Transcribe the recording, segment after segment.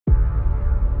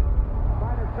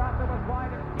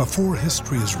Before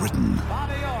history is written,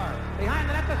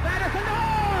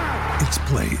 it's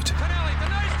played.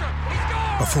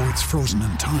 Before it's frozen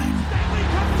in time,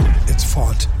 it's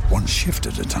fought one shift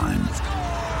at a time.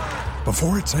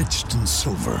 Before it's etched in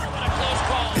silver,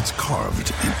 it's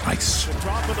carved in ice.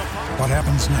 What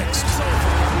happens next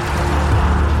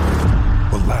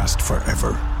will last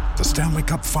forever. The Stanley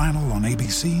Cup Final on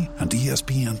ABC and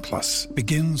ESPN Plus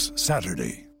begins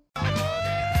Saturday.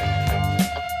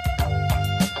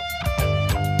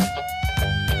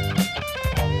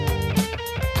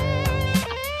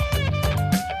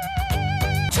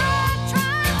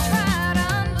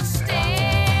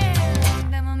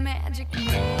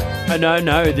 Oh,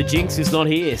 no, the jinx is not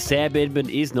here. Sam Edmund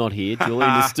is not here.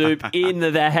 Julian Stoop in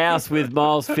the house with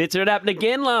Miles Pfitzner. It happened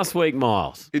again last week,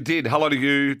 Miles. It did. Hello to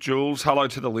you, Jules. Hello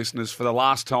to the listeners for the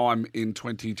last time in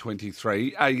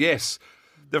 2023. Yes,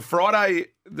 the Friday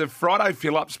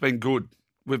fill-up's been good.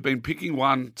 We've been picking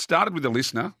one. Started with a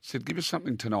listener. Said, give us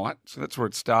something tonight. So that's where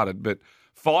it started. But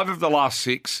 5 of the last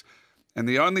 6, and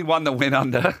the only one that went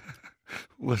under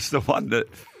was the one that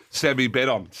Sammy bet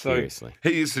on. So Seriously.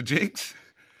 He is the jinx.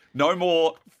 No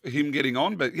more him getting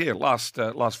on, but yeah, last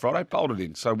Friday, bolted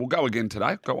in. So we'll go again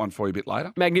today. Got one for you a bit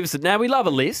later. Magnificent. Now, we love a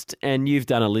list, and you've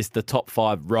done a list, the top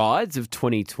 5 rides of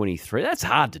 2023. That's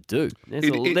hard to do.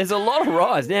 There's a lot of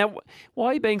rides. Now, why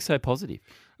are you being so positive?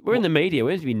 We're in the media.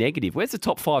 We're to be negative. Where's the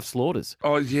top 5 slaughters?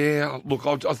 Oh, yeah. Look,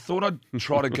 I thought I'd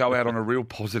try to go out on a real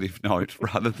positive note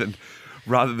rather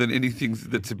than anything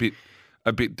that's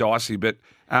a bit dicey. But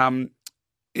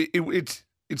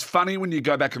it's funny when you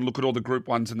go back and look at all the Group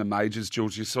 1s and the majors,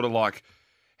 Jules, you're sort of like,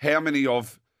 how many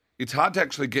of... It's hard to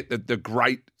actually get the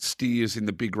great steers in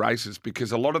the big races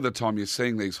because a lot of the time you're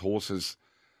seeing these horses,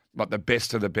 like the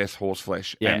best of the best horse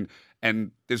flesh. Yeah.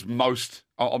 And there's most...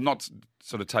 I'm not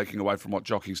sort of taking away from what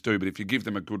jockeys do, but if you give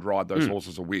them a good ride, those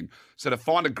horses will win. So to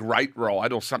find a great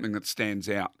ride or something that stands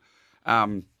out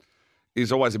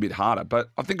is always a bit harder. But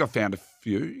I think I found a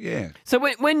few, yeah. So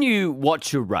when you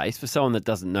watch a race, for someone that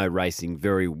doesn't know racing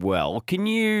very well, can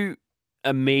you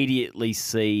immediately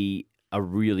see a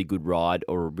really good ride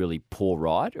or a really poor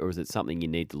ride, or is it something you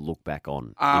need to look back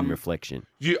on in reflection?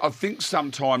 I think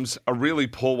sometimes a really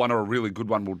poor one or a really good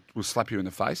one will slap you in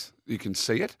the face. You can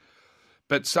see it.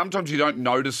 But sometimes you don't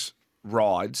notice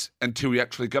rides until you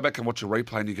actually go back and watch a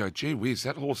replay and you go, gee whiz,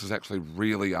 that horse is actually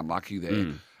really unlucky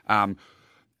there.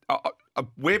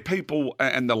 Where people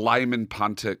and the layman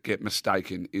punter get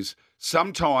mistaken is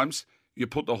sometimes you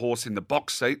put the horse in the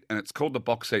box seat, and it's called the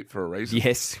box seat for a reason.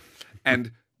 Yes.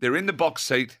 And they're in the box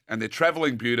seat and they're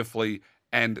travelling beautifully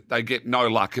and they get no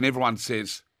luck, and everyone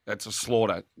says that's a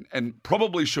slaughter and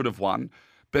probably should have won,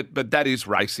 but that is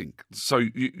racing. So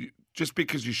you just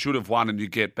because you should have won and you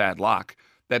get bad luck,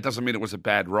 that doesn't mean it was a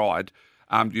bad ride.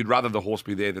 You'd rather the horse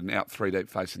be there than out 3 deep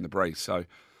facing the breeze. So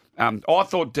I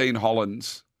thought Dean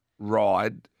Holland's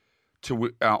ride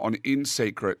on In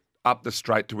Secret up the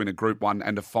straight to win a Group 1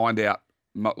 and to find out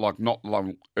like not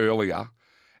long earlier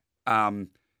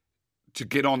to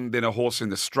get on then a horse in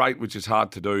the straight, which is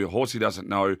hard to do, a horse he doesn't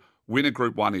know, win a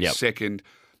Group 1 is second.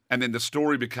 And then the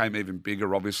story became even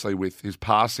bigger, obviously, with his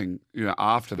passing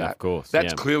after that. Of course.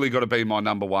 That's clearly got to be my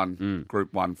number one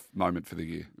Group 1 moment for the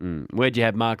year. Where'd you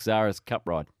have Mark Zara's Cup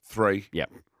ride? 3.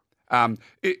 Yep.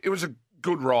 It was a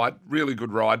good ride, really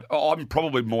good ride. I'm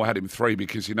probably more had him 3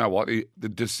 because you know what? The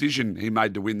decision he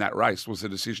made to win that race was the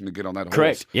decision to get on that horse.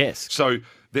 Correct, yes. So,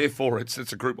 therefore, it's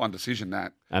a Group 1 decision,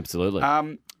 that. Absolutely.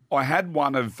 I had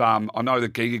one of, I know the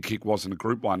Giga Kick wasn't a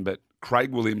Group 1, but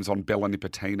Craig Williams on Bella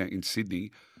Nipotina in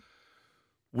Sydney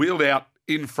wheeled out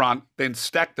in front, then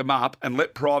stacked them up and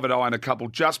let Private Eye and a couple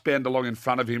just bound along in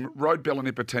front of him, rode Bella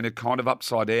Nipotina kind of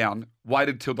upside down,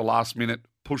 waited till the last minute,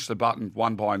 pushed the button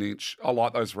 1 by an inch. I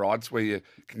like those rides where you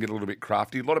can get a little bit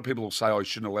crafty. A lot of people will say, you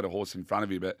shouldn't have let a horse in front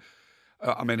of you, but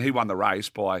he won the race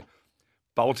by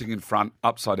bolting in front,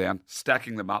 upside down,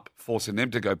 stacking them up, forcing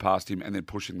them to go past him, and then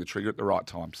pushing the trigger at the right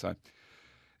time. So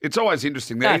it's always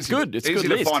interesting. That's good. It's easy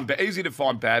good easy to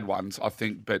find bad ones, I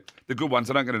think, but the good ones,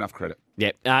 I don't get enough credit.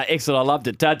 Yeah, excellent. I loved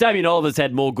it. Damien Oliver's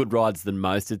had more good rides than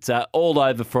most. It's all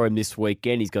over for him this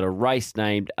weekend. He's got a race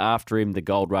named after him, the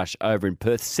Gold Rush over in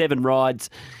Perth. 7 rides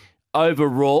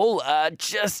overall.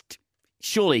 Just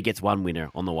surely he gets one winner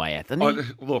on the way out, doesn't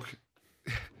he? Look,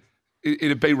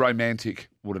 it'd be romantic,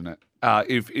 wouldn't it?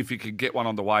 If he could get one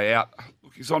on the way out.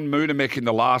 Look, he's on Moonamek in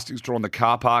the last. He's drawn the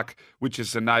Car Park, which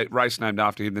is a race named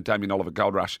after him, the Damien Oliver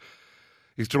Gold Rush.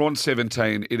 He's drawn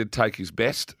 17. It'd take his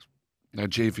best. Now,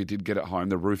 gee, if he did get it home,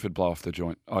 the roof would blow off the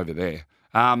joint over there.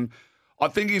 I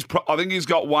think he's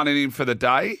got one in him for the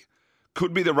day.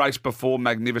 Could be the race before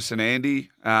Magnificent Andy,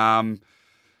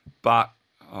 but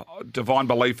Divine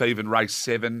Belief, even race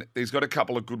 7. He's got a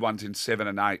couple of good ones in 7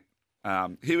 and 8.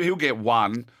 He'll get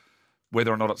one.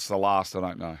 Whether or not it's the last, I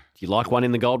don't know. Do you like one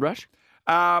in the Gold Rush?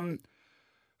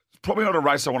 Probably not a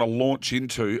race I want to launch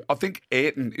into. I think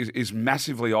Ayrton is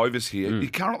massively overs here.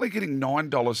 You're currently getting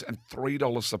 $9 and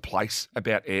 $3 a place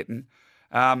about Ayrton.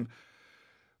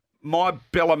 My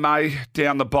Bella May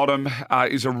down the bottom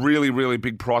is a really, really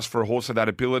big price for a horse of that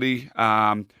ability.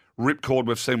 Ripcord,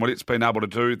 we've seen what it's been able to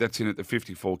do. That's in at the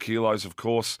 54 kilos, of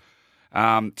course.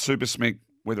 Super Smink,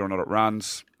 whether or not it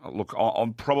runs. Look,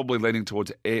 I'm probably leaning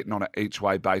towards Ayrton on an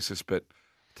each-way basis, but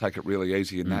take it really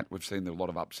easy in that. We've seen a lot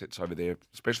of upsets over there,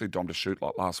 especially Dom to Shoot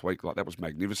like last week. Like that was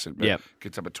magnificent. But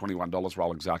gets up at $21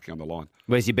 rolling Zaki on the line.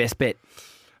 Where's your best bet?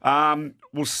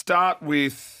 We'll start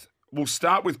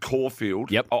with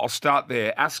Caulfield. Yep. I'll start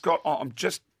there. Ascot, I'm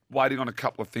just waiting on a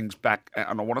couple of things back,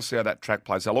 and I want to see how that track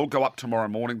plays. They'll all go up tomorrow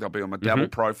morning. They'll be on my Dabble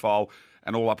profile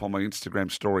and all up on my Instagram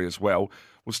story as well.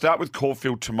 We'll start with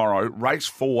Caulfield tomorrow. Race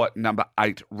 4, number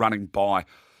 8, Running By.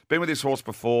 Been with this horse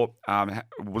before,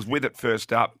 was with it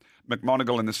first up.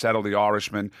 McMonagle in the saddle, the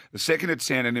Irishman. The second at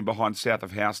Sandon in behind South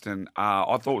of Houston,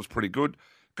 I thought was pretty good.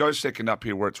 Goes second up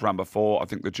here where it's run before. I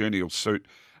think the journey will suit,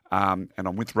 and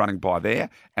I'm with Running By there.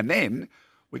 And then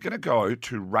we're going to go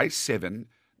to race 7,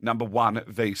 number 1,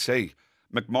 VC.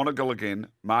 McMonagle again,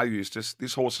 Mar Eustace.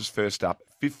 This horse is first up.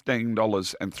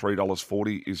 $15 and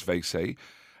 $3.40 is VC.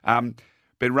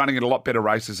 Been running in a lot better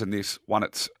races than this. Won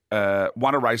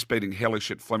a race beating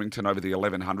Hellish at Flemington over the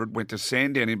 1100. Went to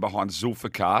Sandown in behind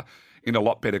Zulfikar in a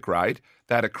lot better grade.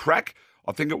 They had a crack.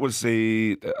 I think it was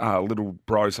the Little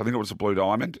Bros. I think it was the Blue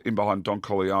Diamond in behind Don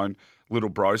Corleone, Little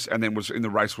Bros, and then was in the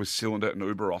race with Cylinder and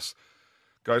Uberos.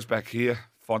 Goes back here,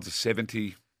 finds a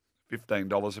 70,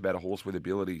 $15 about a horse with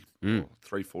ability.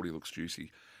 $3.40 looks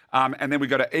juicy. And then we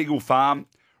go to Eagle Farm,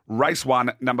 race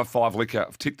 1, number 5 Liquor.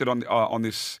 I've ticked it on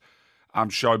this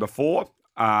show before.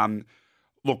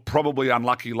 Look, probably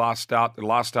unlucky last start. The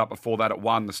last start before that it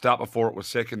won. The start before it was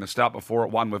second. The start before it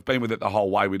won. We've been with it the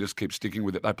whole way. We just keep sticking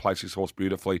with it. They place this horse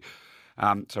beautifully.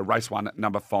 So race 1,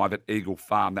 number 5 at Eagle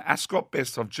Farm. The Ascot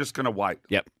Best, I'm just going to wait.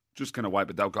 Yep. Just going to wait,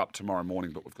 but they'll go up tomorrow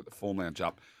morning. But we've got the Form Lounge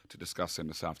up to discuss them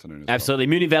this afternoon as Absolutely.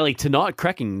 Moonee Valley tonight,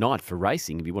 cracking night for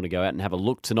racing. If you want to go out and have a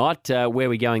look tonight, where are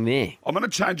we going there? I'm going to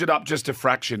change it up just a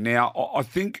fraction. Now, I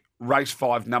think race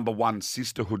 5, number 1,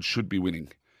 Sisterhood should be winning.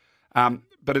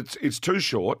 But it's too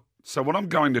short. So what I'm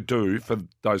going to do for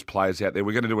those players out there,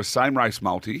 we're going to do a same race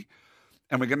multi,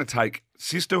 and we're going to take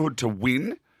Sisterhood to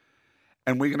win,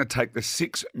 and we're going to take the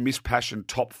 6 Miss Passion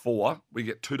top 4. We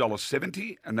get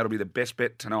 $2.70, and that'll be the best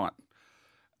bet tonight.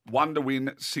 1 to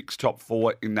win, 6 top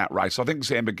 4 in that race. I think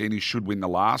Zamborghini should win the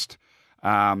last.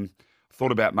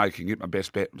 Thought about making it my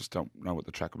best bet. Just don't know what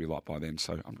the track will be like by then.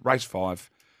 So race 5.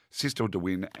 Sisterhood to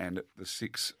win, and the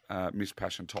 6 Miss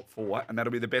Passion top 4, and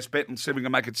that'll be the best bet. And see if we can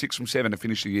make it 6 from 7 to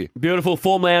finish the year. Beautiful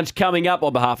Form Lounge coming up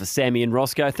on behalf of Sammy and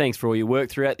Roscoe. Thanks for all your work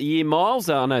throughout the year, Miles.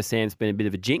 I know Sam's been a bit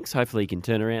of a jinx. Hopefully he can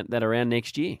turn that around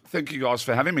next year. Thank you guys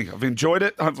for having me. I've enjoyed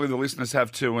it. Hopefully the listeners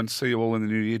have too, and see you all in the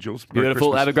new year, Jules. Merry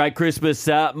Beautiful. Christmas. Have a great Christmas.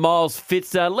 Miles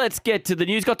Pfitzner, let's get to the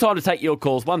news. Got time to take your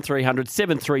calls. 1300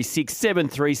 736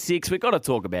 736. We've got to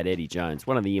talk about Eddie Jones,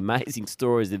 one of the amazing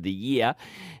stories of the year.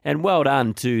 And well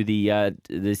done to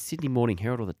the Sydney Morning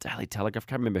Herald or the Daily Telegraph.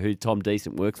 Can't remember who Tom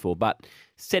Decent works for, but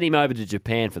sent him over to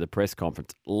Japan for the press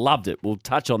conference. Loved it. We'll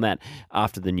touch on that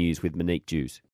after the news with Monique Dews.